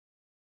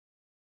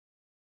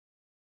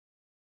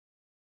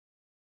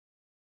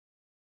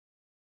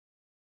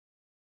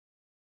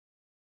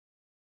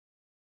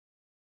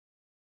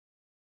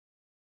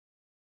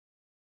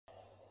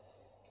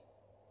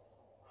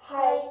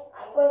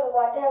was a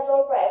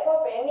one-year-old bride for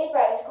YUMIN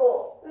Primary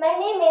School. My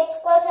name is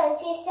GUO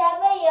CHENGXI,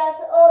 7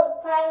 years old,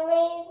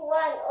 Primary 1,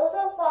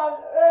 also from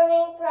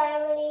YUMIN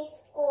Primary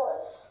School.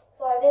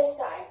 For this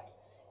time,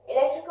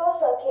 electrical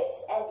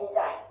circuits and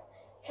design.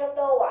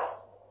 Chapter 1,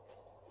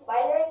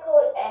 binary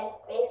code and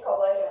base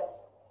conversion.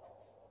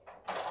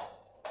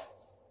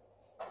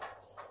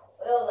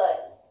 We'll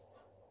learn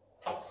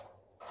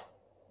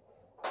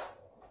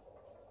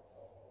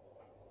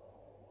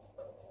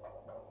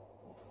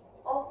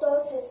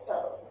octal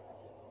system.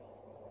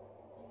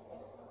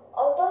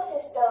 Octal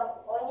system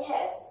only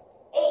has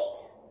 8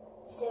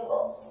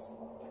 symbols.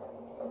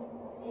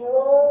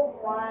 0,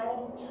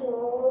 1,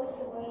 2,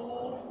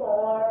 3,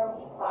 4,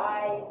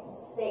 5,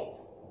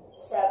 6,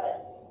 7.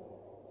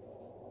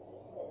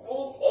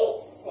 These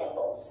 8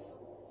 symbols.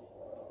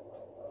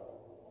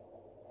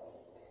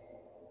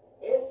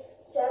 If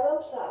 7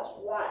 plus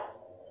 1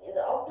 in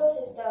the octal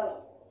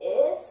system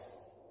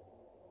is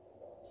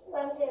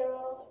 1,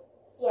 0.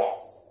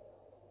 Yes.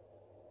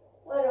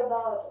 What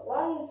about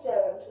 1,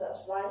 7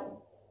 plus 1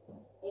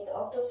 in the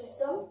octal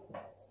system?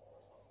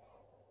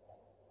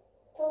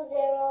 2,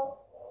 0.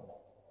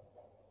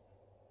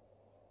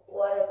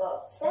 What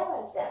about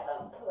 7,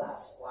 7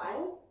 plus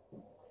 1?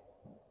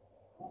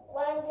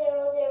 1,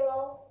 0,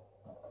 0.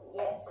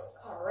 Yes,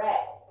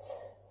 correct.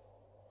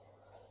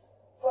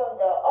 From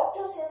the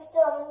octal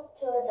system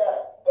to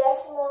the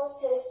decimal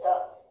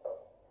system.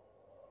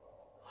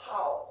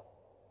 How?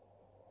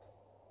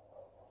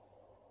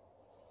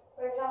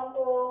 For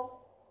example,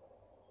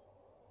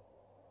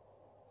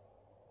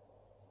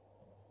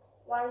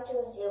 1,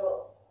 2,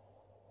 0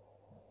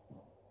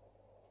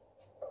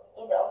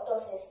 in the octal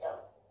system.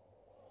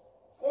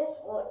 This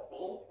would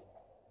be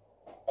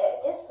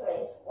at this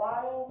place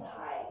 1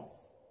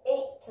 times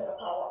 8 to the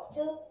power of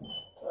 2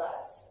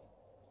 plus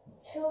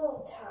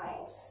 2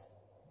 times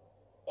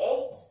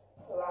 8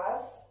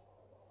 plus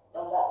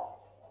no more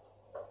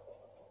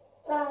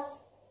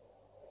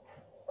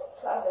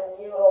plus a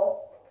 0.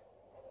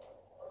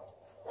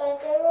 A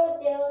 0,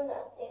 0,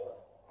 nothing.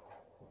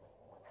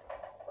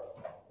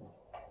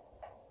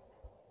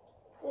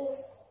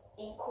 This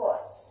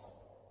equals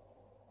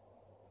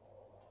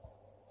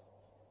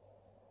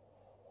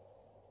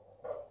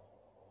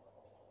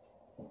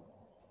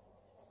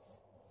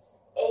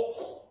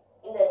 80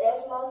 in the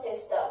decimal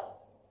system.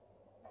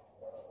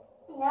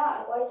 Now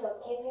I'm going to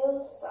give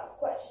you some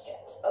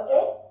questions,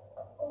 okay?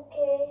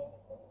 Okay.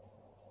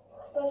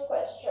 First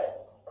question.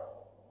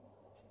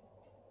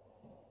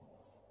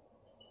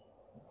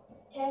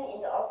 10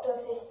 in the octal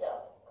system.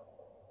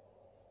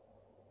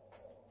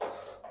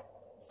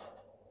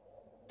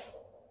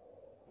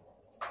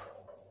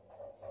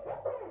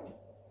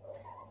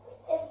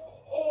 It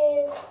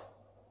is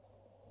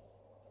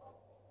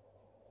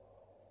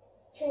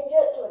Change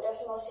it to a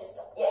decimal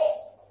system.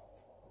 Yes.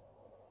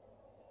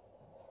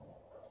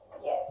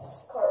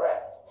 Yes,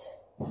 correct.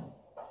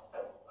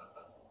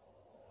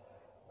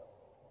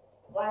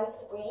 1,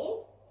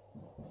 3.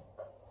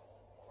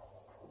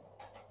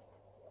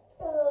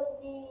 it will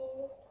be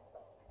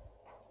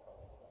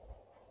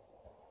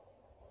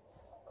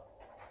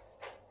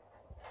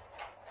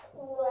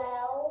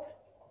 12.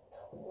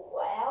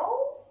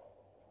 12.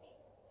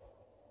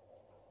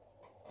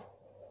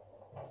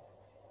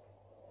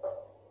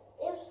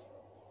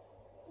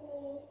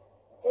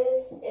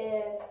 This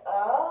is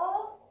a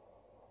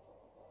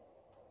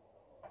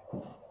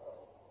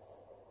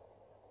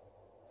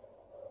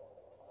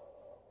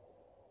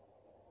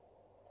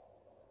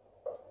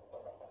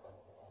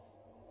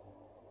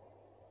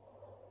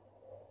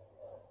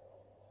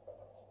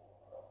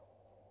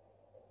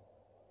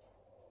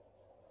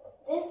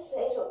this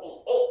place will be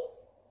 8.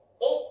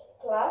 8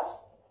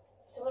 plus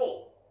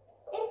 3.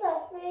 8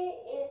 plus 3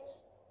 is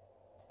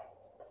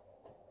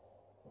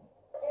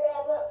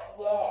 11.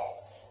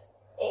 Yes.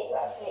 8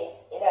 plus 3 is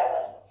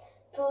 11.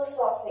 2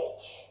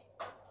 sausage.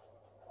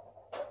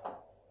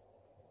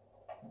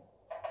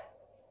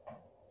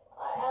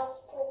 Or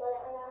else 2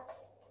 bananas.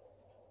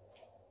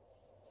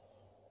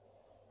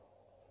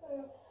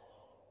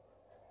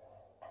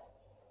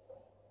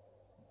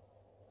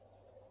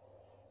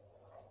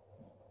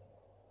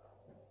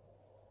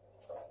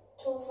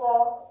 Two,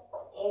 4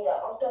 in the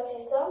octal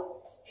system.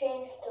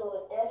 Change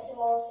to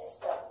decimal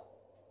system.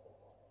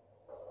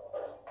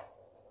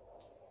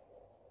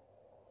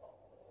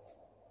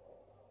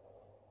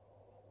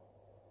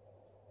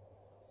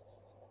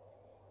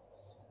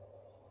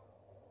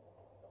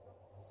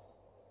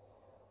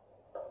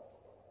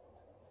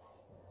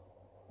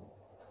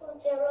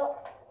 Zero.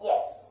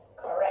 Yes,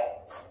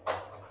 correct.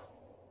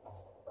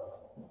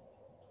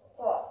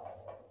 4.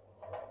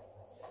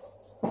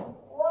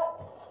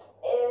 What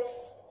if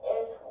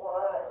it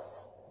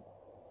was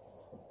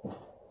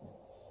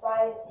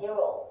 5,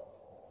 0?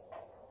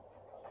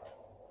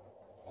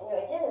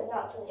 Anyway, this is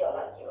not 2, 0,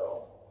 not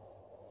 0.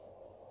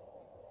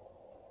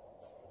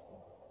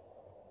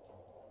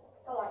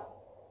 Come on.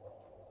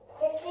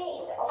 50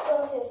 in the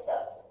octal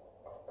system.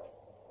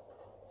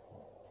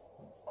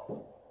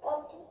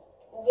 40.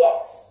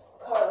 Yes,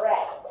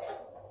 correct.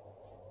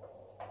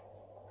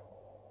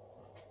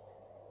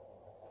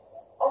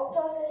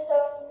 octal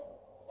system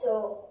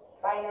to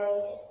binary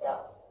system.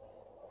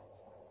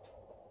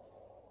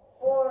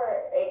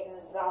 For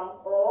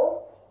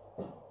example,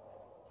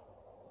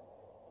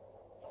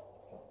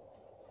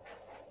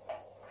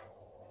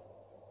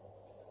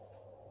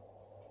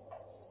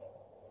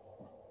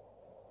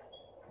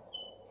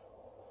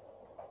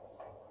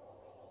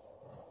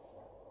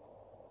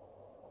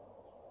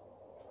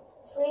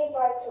 three,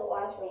 5, 2,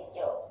 1, 3,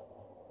 0.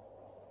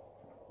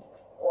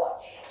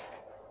 Watch.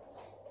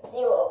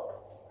 0,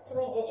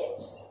 3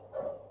 digits.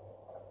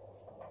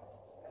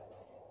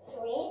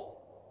 3,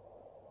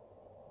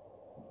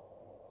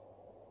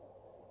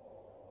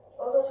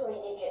 also 3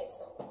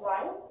 digits.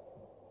 1,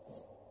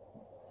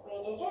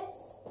 3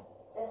 digits.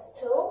 Just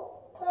 2.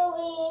 So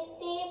we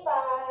see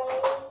by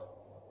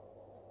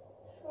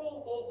 3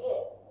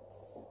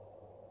 digits.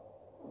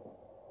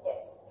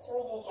 Yes,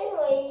 3 digits.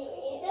 Anyway,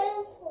 it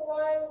is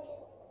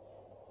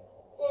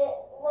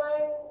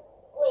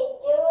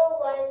 0,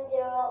 1,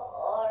 0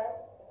 or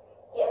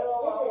Yes, 0,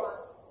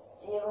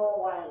 this 1,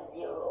 1. is 0, 1,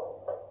 0.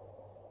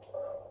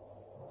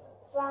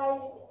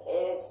 5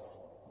 is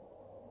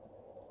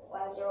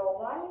 1, 0,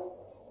 1.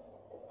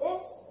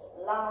 This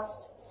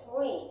last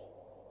 3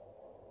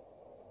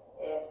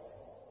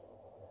 is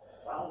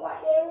 1, 1.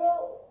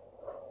 0.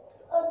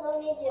 Oh,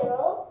 only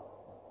 0.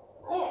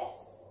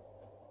 Yes.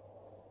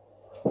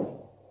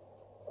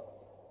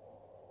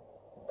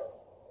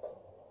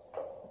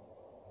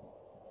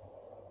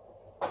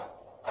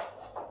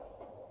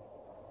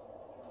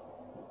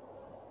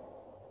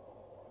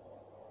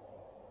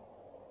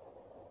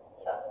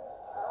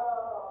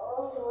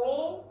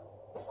 Oh.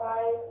 3,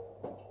 5,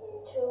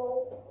 2,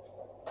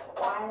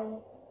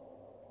 1,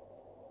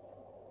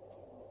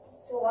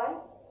 2, 1,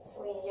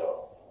 3,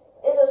 0.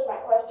 This was my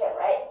question,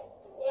 right?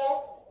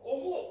 Yes. You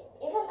see,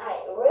 even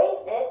I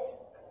erased it,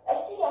 I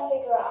still can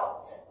figure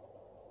out.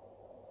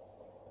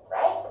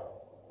 Right?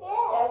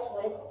 Yes.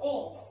 Just with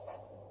these.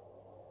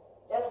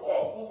 Just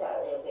that these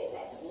are a little bit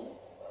messy.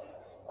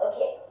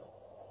 Okay.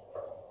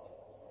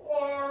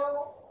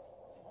 Now,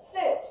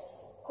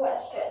 Fifth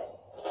question.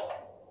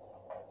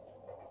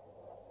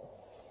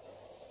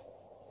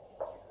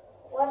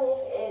 What if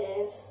it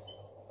is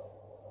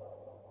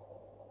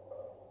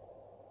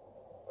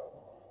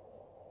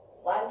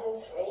 1, 2,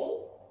 3?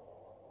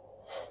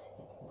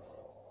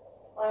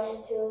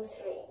 1, 2,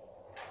 3.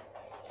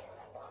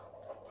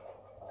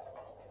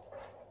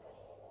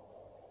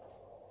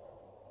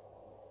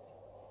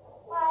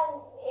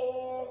 one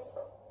is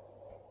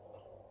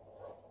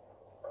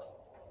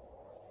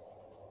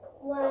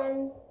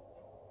 1.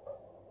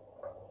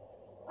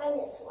 1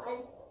 is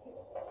 1.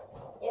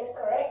 Yes,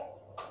 correct.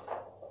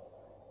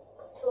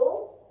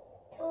 2?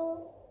 2.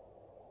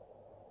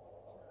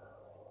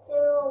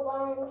 0,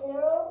 1,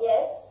 0.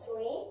 Yes.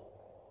 3?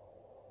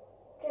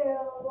 0,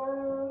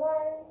 1, 1.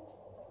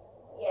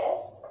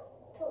 Yes.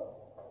 2.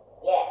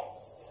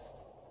 Yes.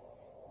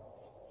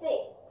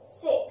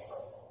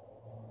 6.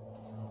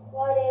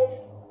 What if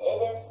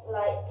it is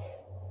like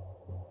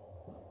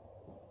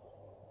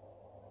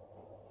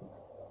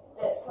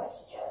this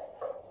question?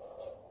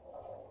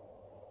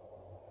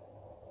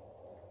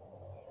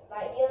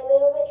 Might be a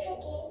little bit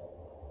tricky.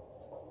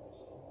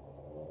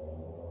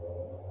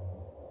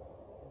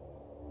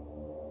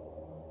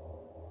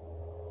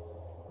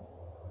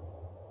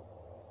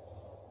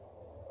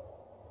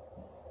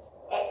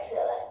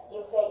 Excellent,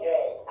 you figured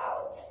it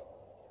out.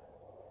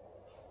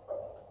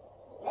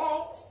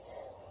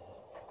 Next,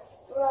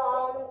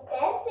 From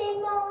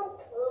decimal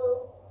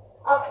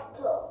to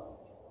octal.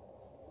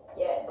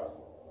 yes.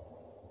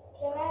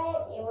 Can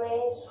I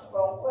erase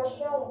from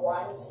question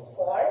 1 to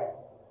 4?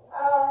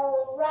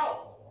 Alright.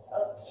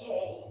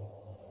 Okay.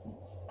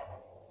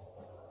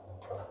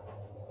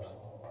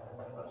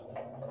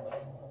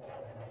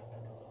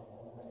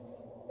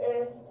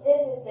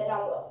 This is the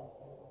number.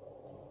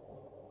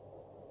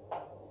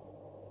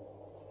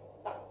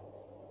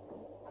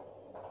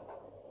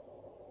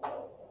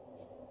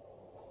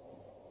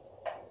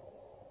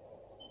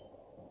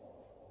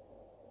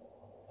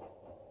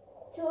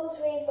 Two,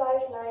 3,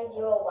 5, 9,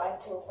 0, 1,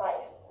 2, 5.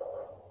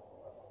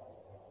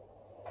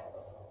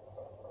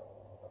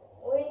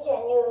 We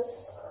can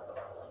use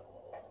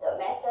the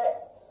method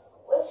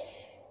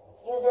which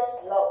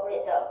uses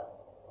logarithm.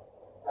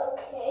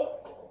 Okay.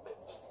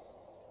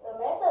 The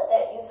method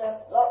that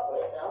uses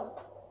logarithm,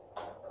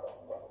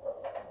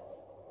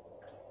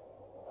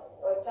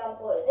 for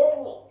example, this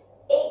need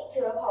 8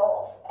 to the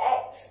power of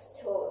x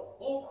to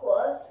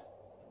equals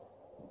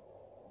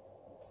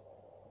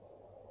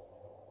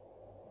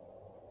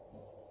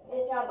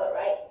this number,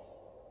 right?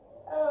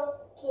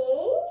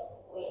 Okay.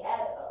 We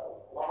add a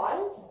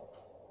ln,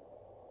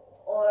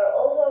 or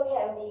also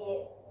can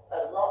be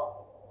a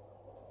log.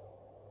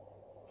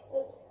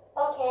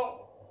 Okay.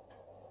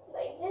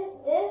 Like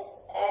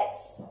this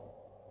x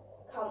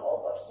come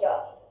over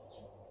here.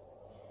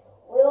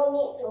 We'll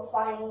need to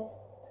find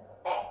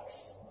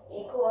x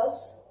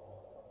equals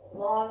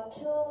ln 2,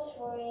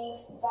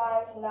 3,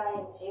 5,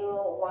 9,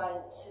 0, 1,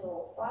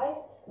 2, 5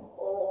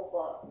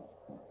 over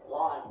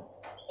ln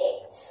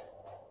 8.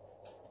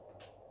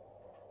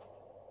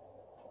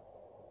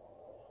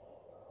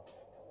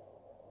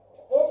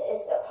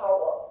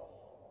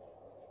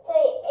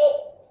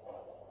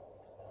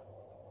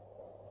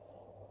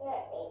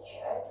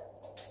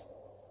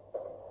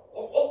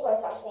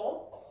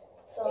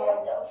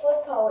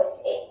 power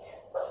is 8.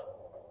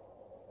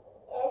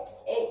 Yes.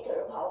 8 to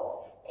the power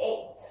of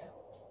 8.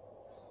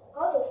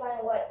 How to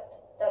find what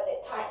does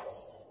it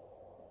times?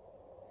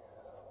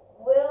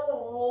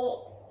 We'll need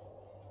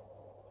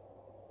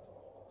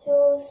 2,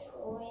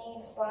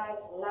 3, 5,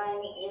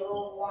 9,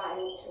 0,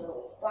 1,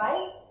 2, 5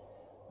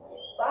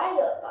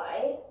 divided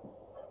by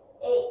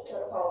 8 to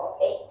the power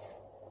of 8.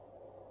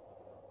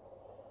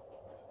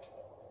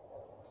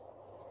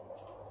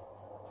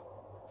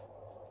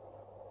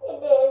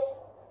 It is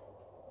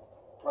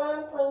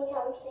 1 point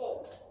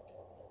something.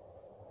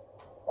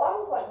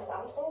 1 point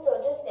something,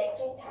 so this is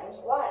actually times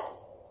 1.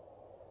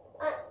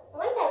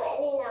 One time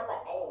any number,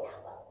 any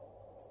number.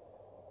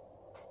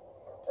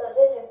 So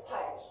this is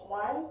times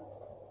 1.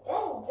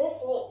 Then this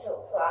needs to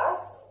plus.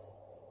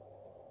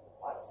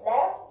 What's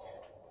left?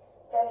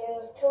 Let's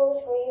use 2,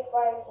 3,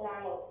 5,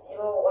 9,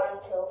 0, 1,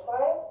 2,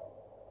 5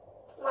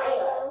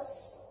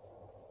 minus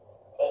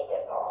 8 to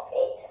the power of 8.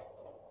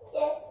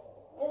 Yes.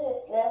 This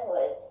is left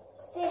with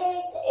 6, 6,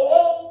 8.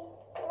 8,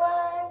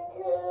 1,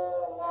 2,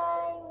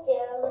 9,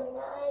 0,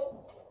 9.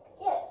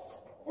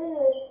 Yes, this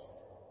is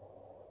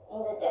in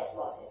the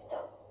decimal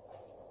system.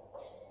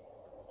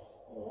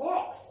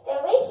 Next,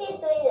 Then we keep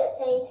doing the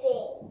same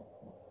thing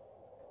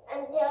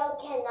until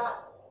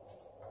cannot.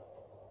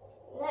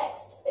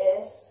 next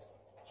is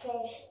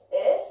change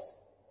this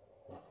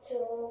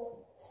to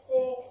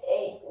 6,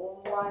 8,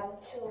 1,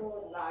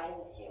 2, 9,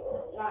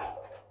 0, 9.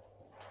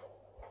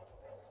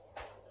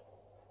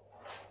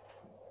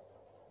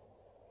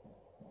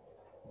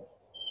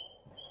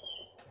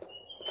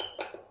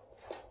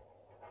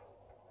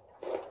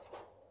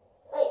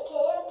 Wait,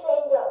 can you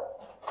change your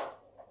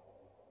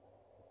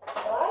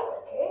Right,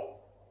 okay.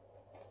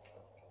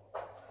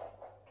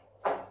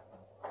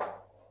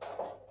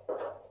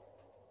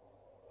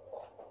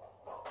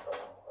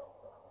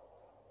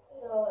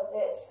 So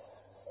this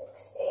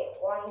 6,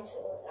 8, 1, 2, 9,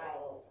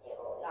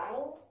 0,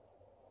 9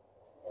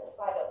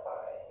 divided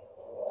by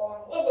 1.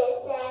 It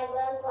is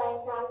 7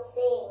 point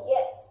something.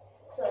 Yes,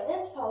 so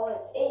this power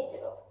is 8 to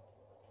the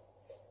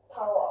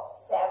power of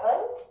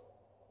 7.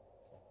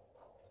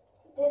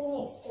 This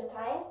needs 2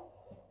 times.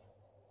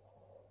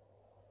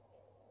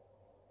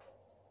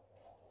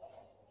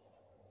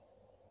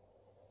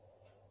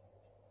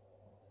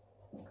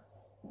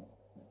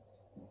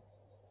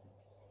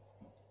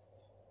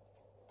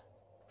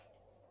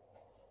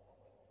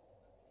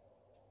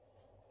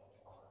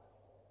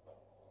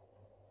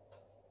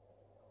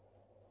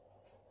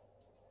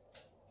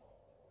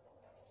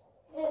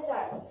 This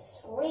times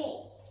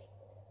 3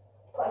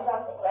 point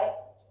something, right?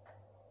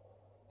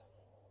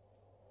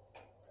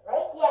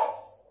 Right?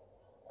 Yes.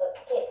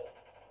 Okay.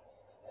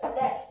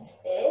 Left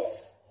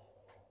is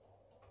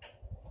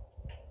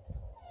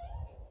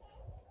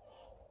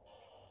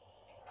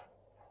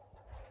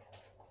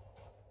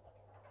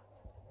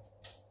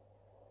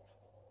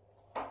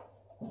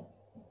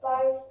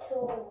 5, 2,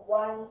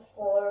 1,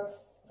 4,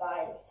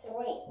 5,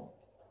 3.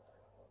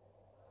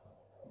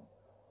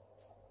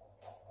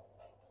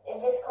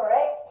 Is this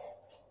correct?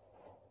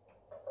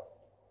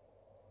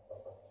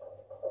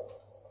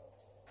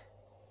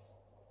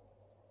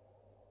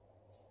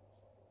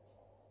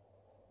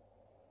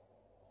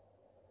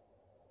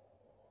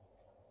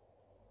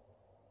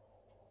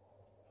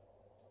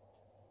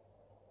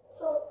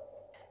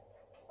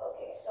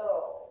 Okay, so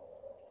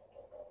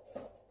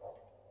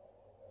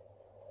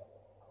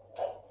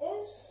like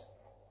this.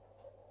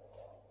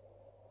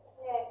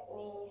 Let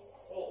me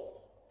see.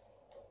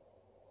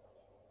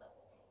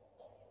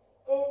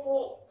 This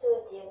need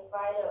to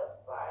divide it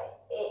by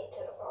 8 to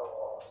the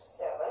power of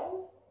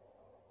 7.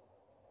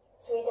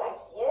 3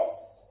 times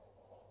yes.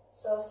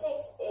 So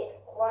 6, 8,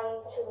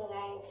 1, 2,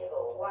 9,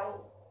 0, 1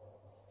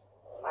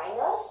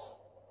 minus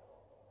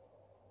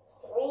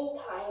 3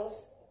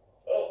 times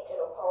 8 to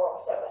the power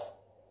of 7.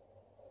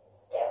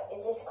 There,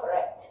 is this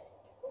correct?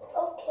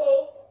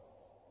 Okay.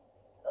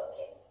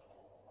 Okay.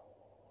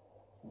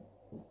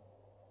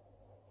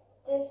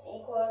 This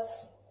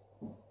equals,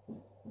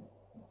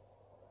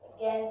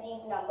 again,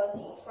 these numbers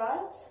in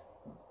front.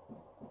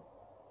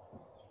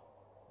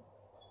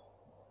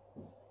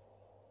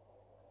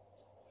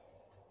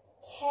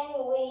 Can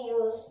we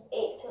use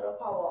 8 to the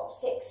power of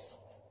 6?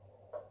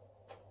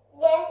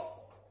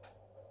 Yes.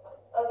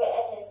 Okay, I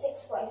said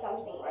 6 point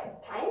something,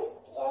 right?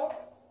 Times.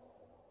 Yes.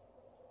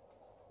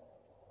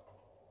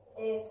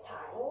 This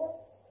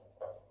times.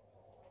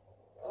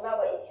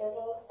 Remember, it's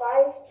using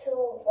 5, 2,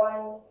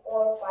 1,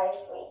 4, 5,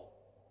 3.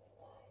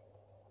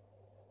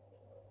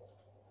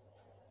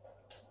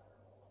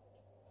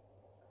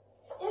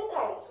 Still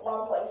times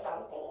 1 point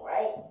something,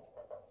 right?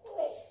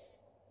 Wait.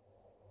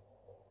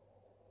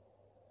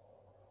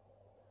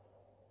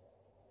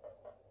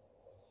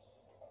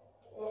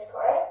 Is this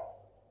correct?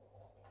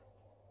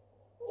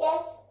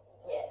 Yes.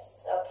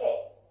 Yes, okay.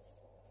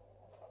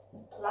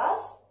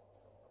 Plus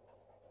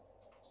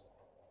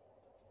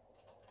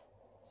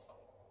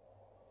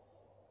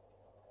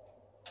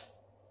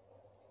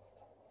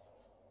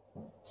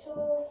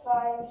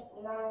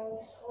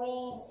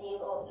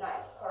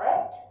 259,309,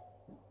 correct?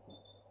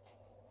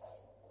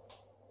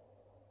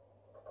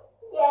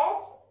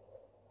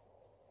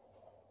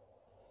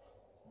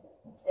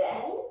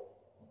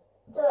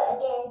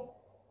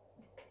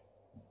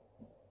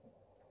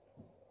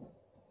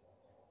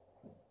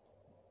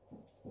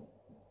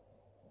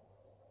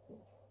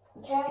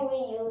 Can we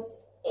use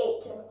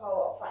 8 to the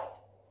power of 5?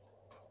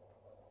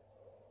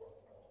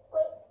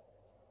 Wait.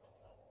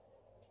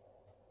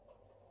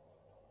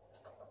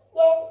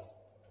 Yes.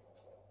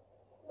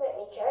 Let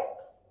me check.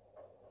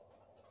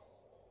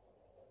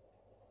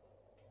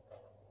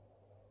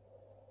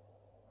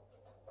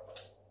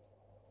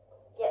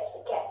 Yes,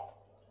 we can.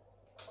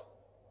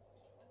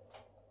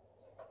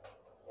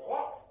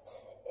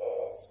 Next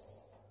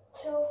is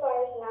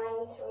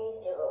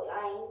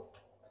 259309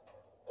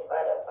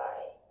 divided by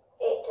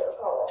 8 to the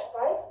power of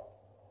 5.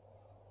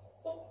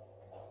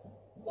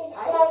 It's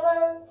Nice.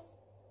 7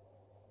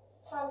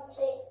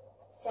 something.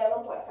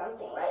 7 point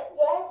something, right?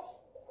 Yes.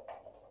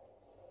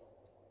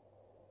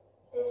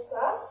 This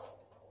plus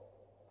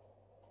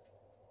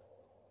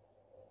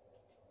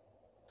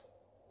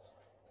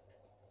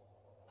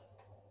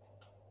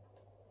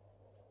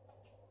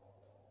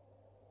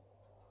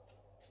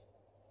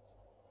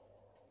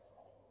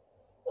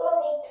It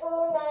will be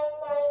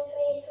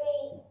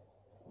 29933.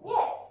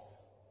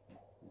 yes.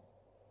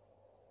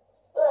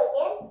 Do it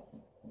again.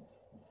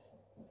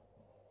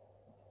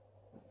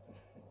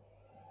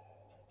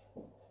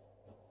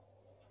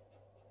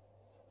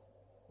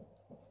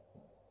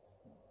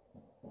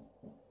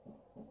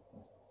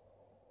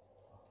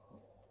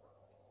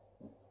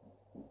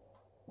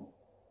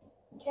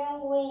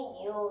 Can we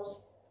use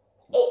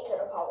 8 to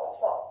the power of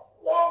 4?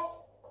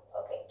 Yes.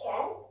 Okay,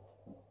 can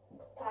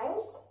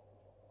times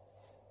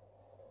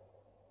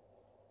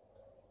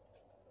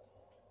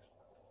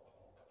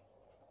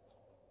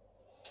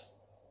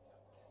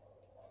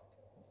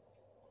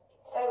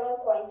 7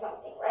 point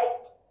something, right?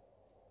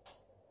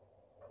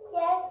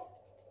 Yes.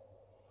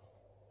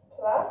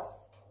 Plus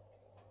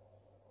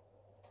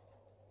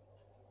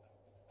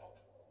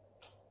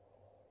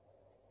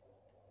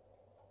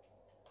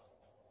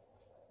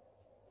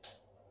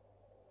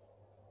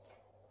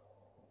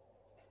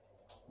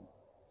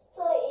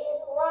So it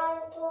is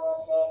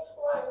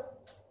 1261.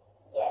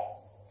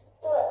 yes.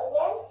 Do it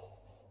again.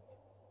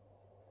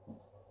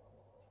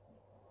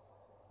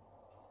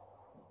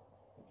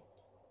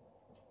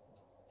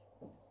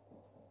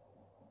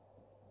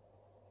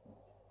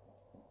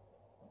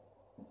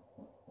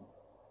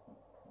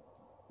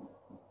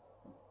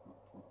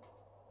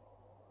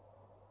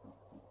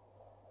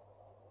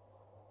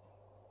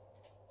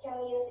 Can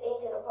we use 8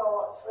 to the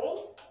power of 3?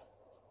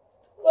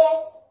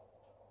 Yes.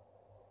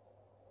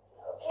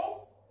 Okay,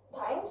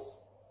 times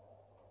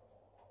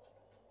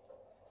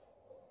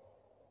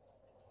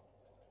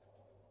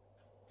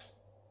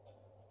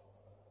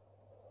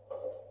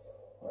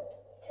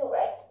 2,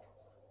 right?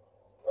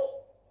 Wait,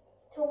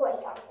 2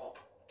 point something.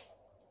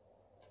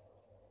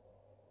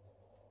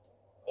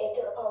 8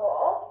 to the power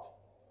of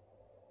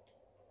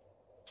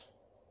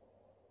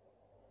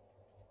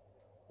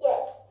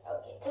Yes.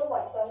 okay, 2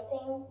 point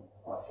something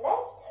was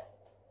left.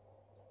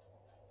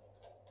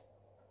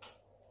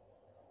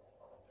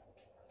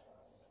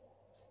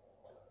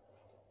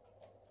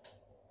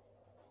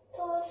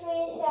 Two,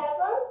 three, 7.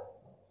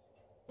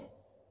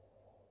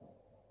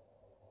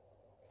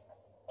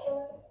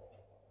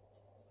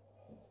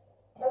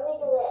 Can we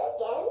do it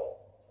again?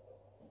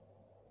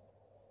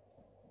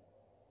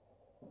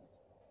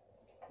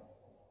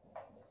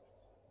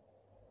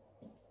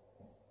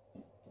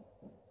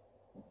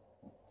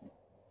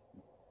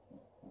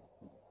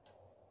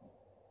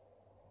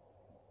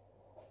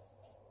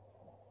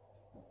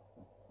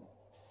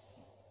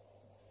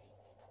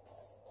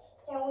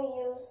 Can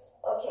we use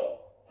okay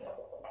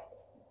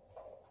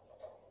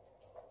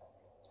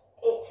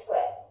 8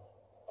 squared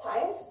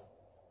times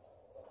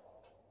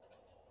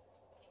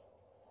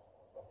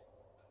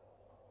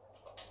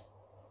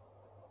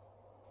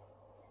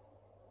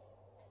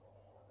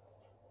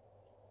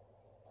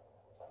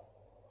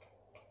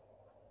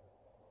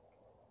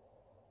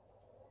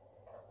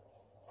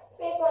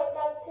 3 point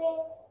something.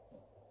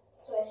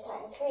 so it's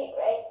times 3,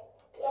 right?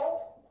 Yes.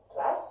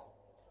 Plus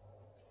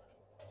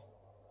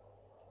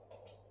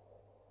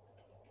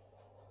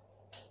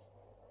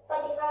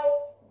 45.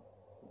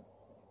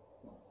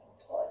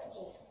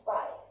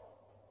 45.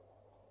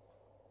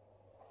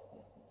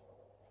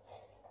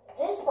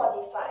 This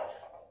 45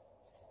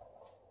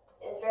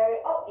 is very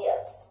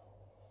obvious.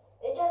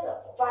 It's just a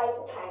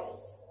 5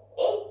 times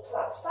 8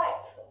 plus 5.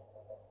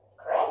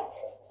 Correct?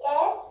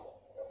 Yes.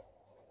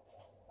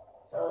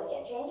 So we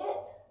can change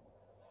it.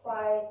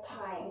 5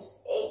 times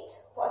 8,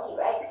 40,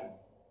 right?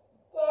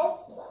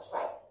 Yes. Plus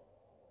 5.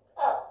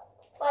 Oh,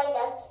 why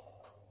does?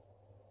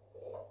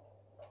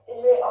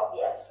 It's very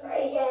obvious,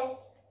 right?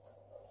 Yes.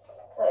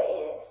 So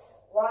it is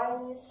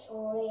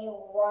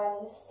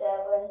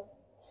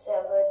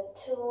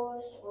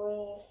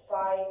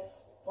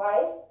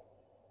 131772355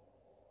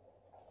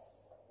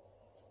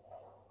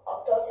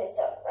 octal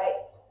system, right?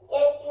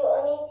 Yes, you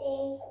only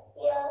see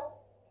here.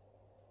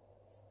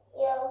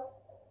 Here.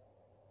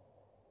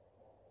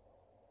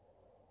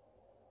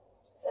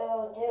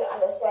 So do you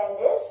understand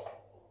this?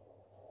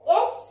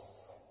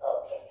 Yes.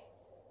 Okay.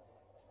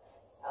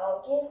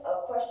 I'll give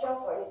a question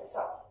for you to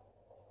solve.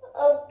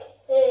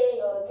 Okay.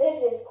 So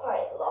this is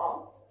quite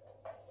long.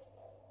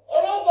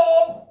 Read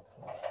it.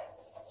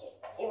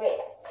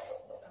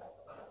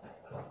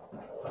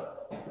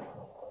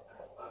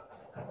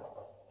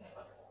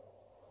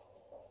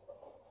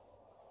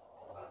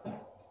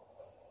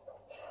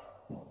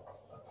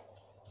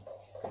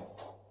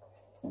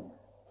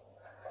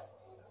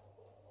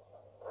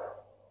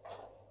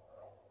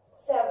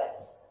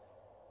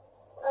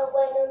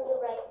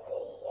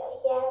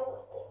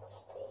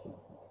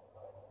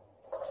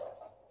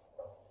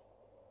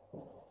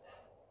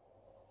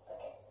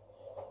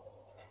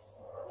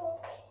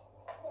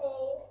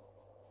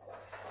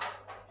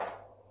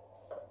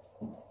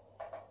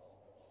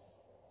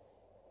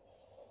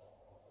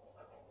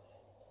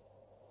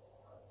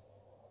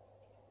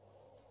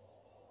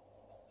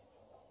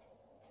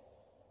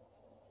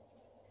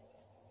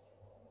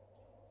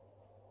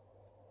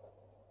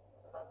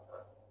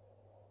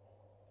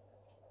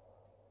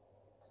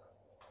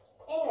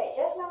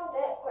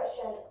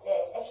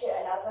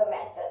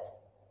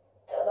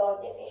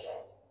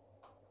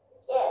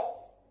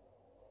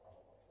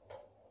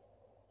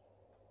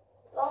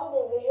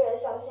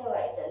 is something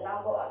like the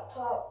number on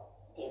top,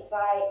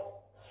 divide,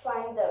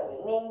 find the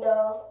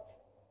remainder.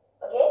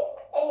 Okay?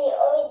 And you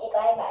only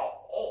divide by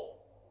 8.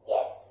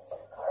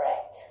 Yes,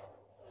 correct.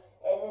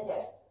 And then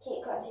just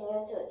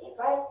continue to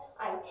divide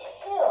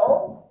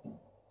until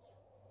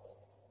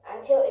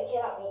it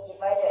cannot be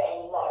divided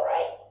anymore,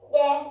 right?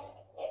 Yes.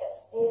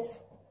 Yes,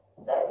 this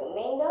the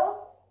remainder.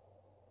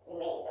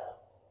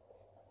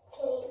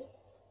 Okay.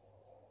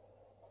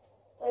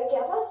 So you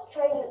can first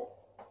try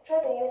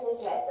to use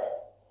this method.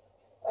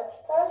 But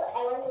first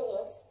I want to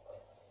use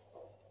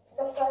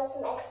the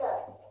first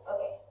method.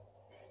 Okay.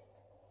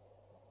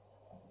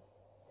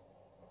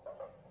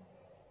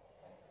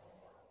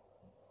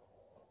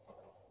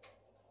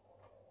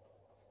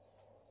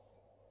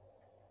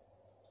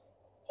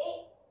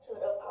 To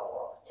the power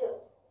of 2.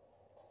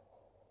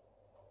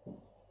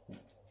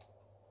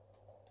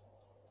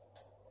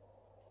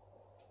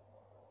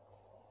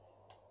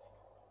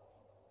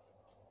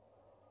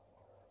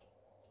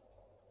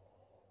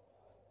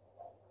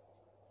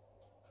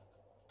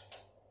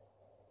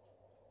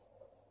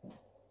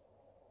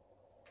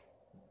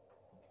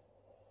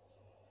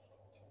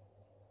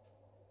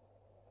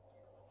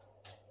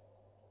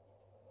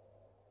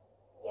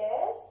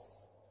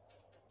 Yes.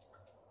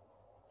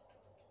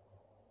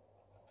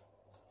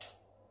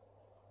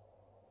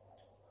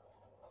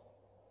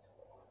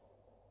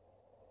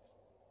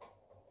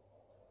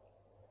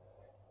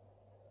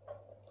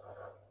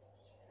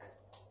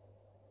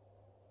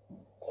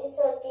 It's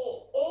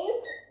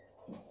 38.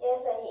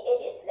 Yes,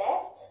 38 is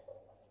left.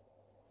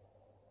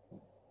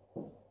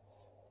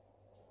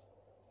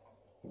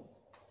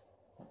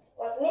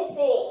 What's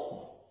missing?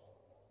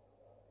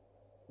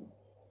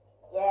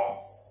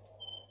 Yes.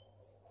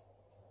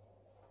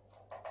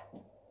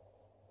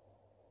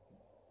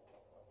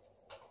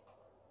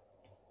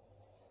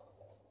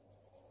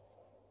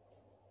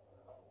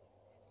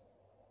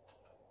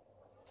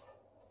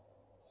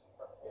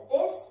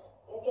 This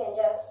you can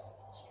just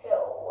straight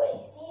away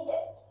see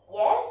that.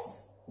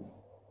 Yes.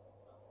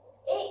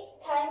 8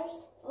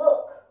 times,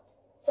 look,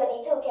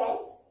 32 can.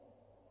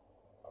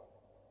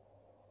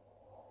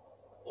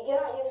 You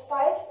cannot use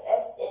 5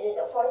 as it is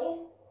a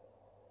 40.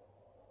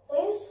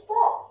 So use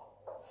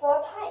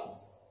 4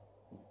 times.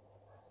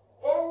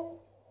 Then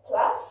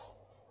plus,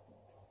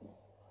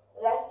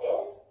 left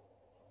is,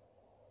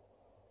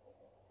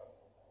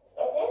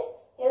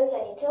 here's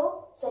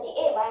 32,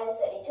 38 minus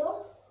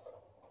 32.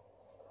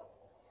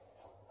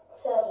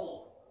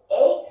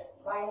 38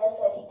 minus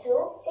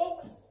 32,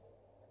 6.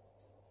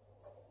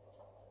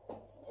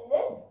 This is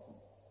it.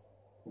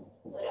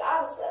 So the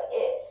answer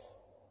is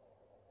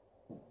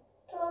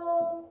 2,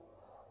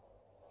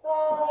 5,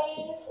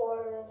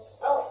 4,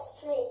 6. oh,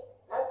 3,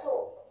 not 2.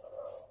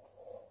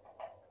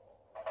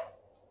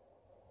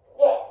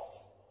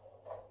 Yes.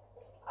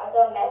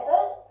 Other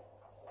method.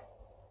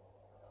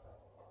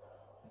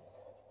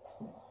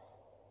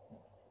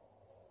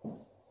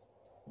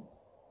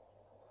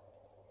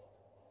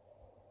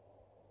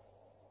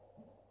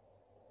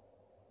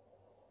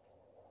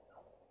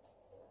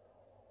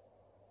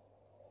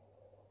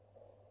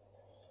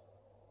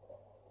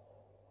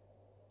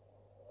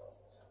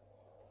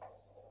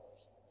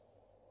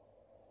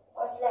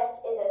 What's left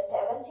is a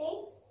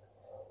 70.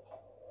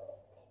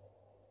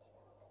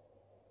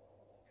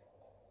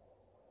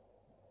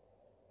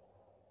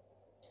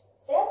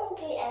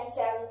 And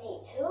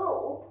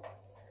 72.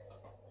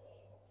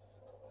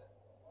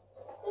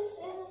 This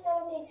is a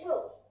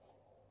 72.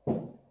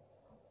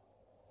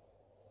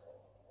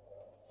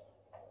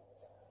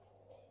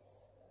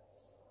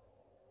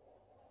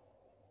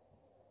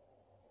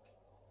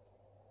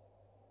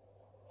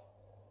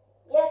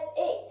 Yes,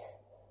 8.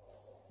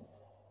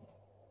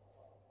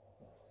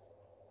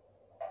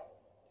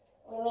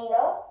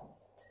 Remainder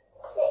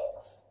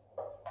 6.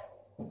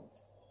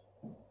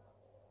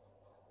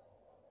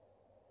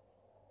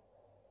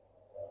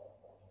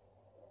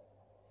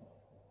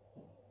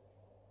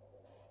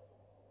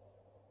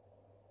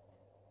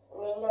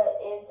 Remainder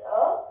is a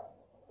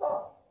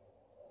 4.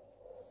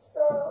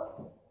 So,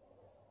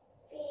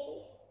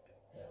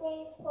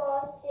 3,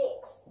 4,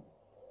 6.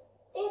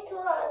 These two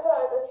answers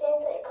are the same,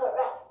 so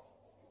correct.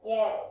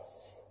 Yes.